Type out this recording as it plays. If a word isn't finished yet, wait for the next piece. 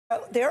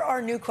There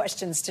are new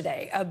questions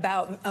today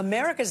about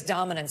America's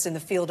dominance in the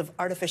field of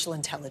artificial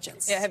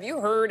intelligence. Yeah, have you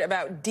heard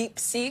about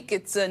DeepSeek?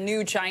 It's a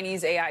new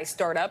Chinese AI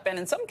startup, and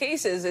in some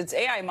cases, its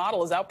AI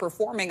model is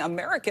outperforming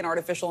American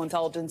artificial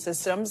intelligence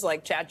systems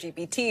like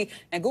ChatGPT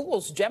and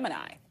Google's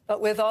Gemini. But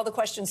with all the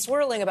questions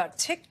swirling about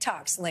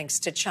TikTok's links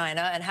to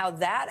China and how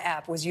that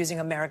app was using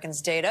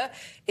Americans' data,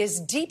 is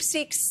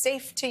DeepSeek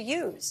safe to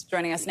use?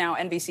 Joining us now,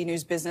 NBC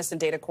News business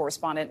and data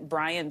correspondent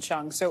Brian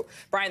Cheung. So,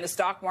 Brian, the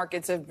stock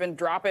markets have been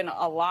dropping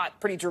a lot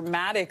pretty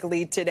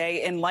dramatically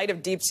today in light of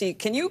DeepSeek.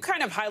 Can you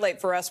kind of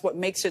highlight for us what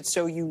makes it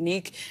so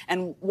unique,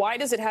 and why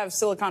does it have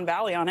Silicon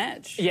Valley on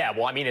edge? Yeah,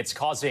 well, I mean, it's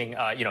causing,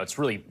 it's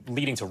really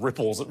leading to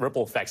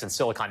ripple effects in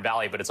Silicon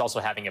Valley, but it's also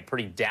having a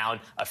pretty down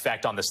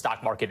effect on the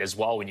stock market as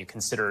well when you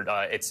consider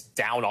it's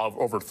down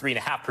over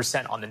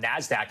 3.5% on the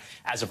NASDAQ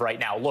as of right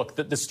now. Look,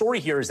 the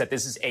story here is that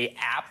this is a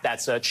app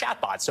that's a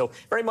chatbot. So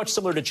very much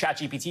similar to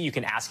ChatGPT, you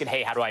can ask it,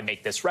 hey, how do I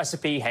make this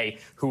recipe? Hey,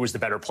 who was the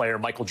better player,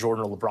 Michael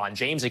Jordan or LeBron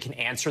James? It can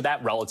answer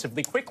that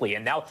relatively quickly.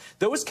 And now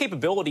those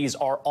capabilities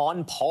are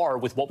on par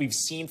with what we've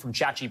seen from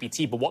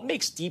ChatGPT. But what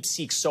makes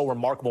DeepSeek so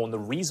remarkable, and the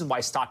reason why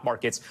stock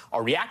markets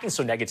are reacting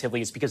so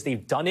negatively, is because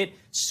they've done it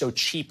so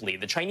cheaply.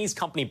 The Chinese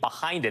company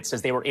behind it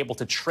says they were able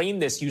to train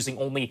this using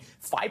only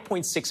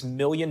 $5.6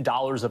 million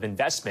of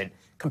investment.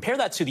 Compare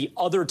that to the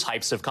other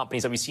types of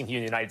companies that we've seen here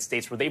in the United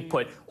States, where they've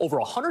put over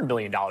 $100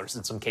 million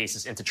in some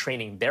cases into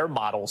training their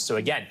models. So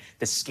again,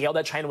 the scale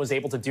that China was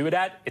able to do it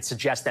at, it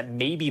suggests that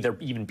maybe they're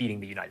even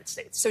beating the United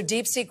States. So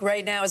DeepSeek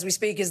right now, as we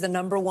speak, is the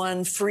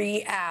 #1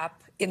 free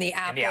app in the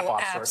Apple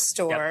App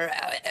Store,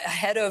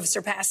 ahead of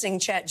surpassing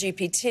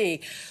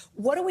ChatGPT.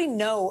 What do we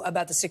know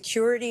about the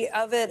security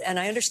of it? And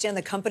I understand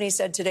the company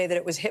said today that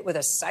it was hit with a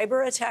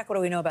cyber attack. What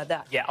do we know about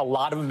that? Yeah, a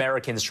lot of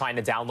Americans trying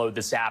to download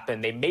this app,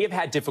 and they may have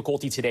had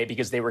difficulty today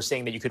because they were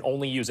saying that you could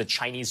only use a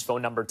Chinese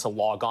phone number to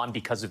log on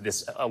because of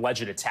this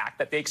alleged attack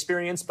that they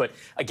experienced. But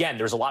again,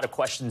 there's a lot of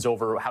questions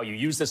over how you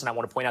use this, and I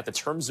want to point out the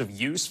terms of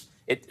use.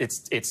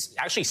 It's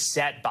actually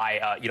set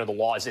by the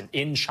laws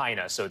in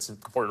China, so it's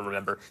important to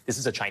remember this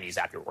is a Chinese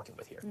app you're working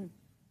with here. All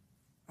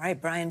right,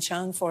 Brian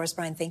Cheung for us.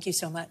 Brian, thank you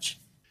so much.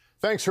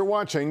 Thanks for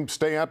watching.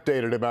 Stay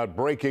updated about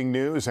breaking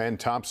news and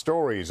top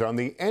stories on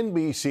the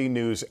NBC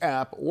News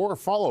app, or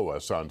follow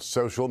us on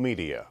social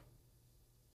media.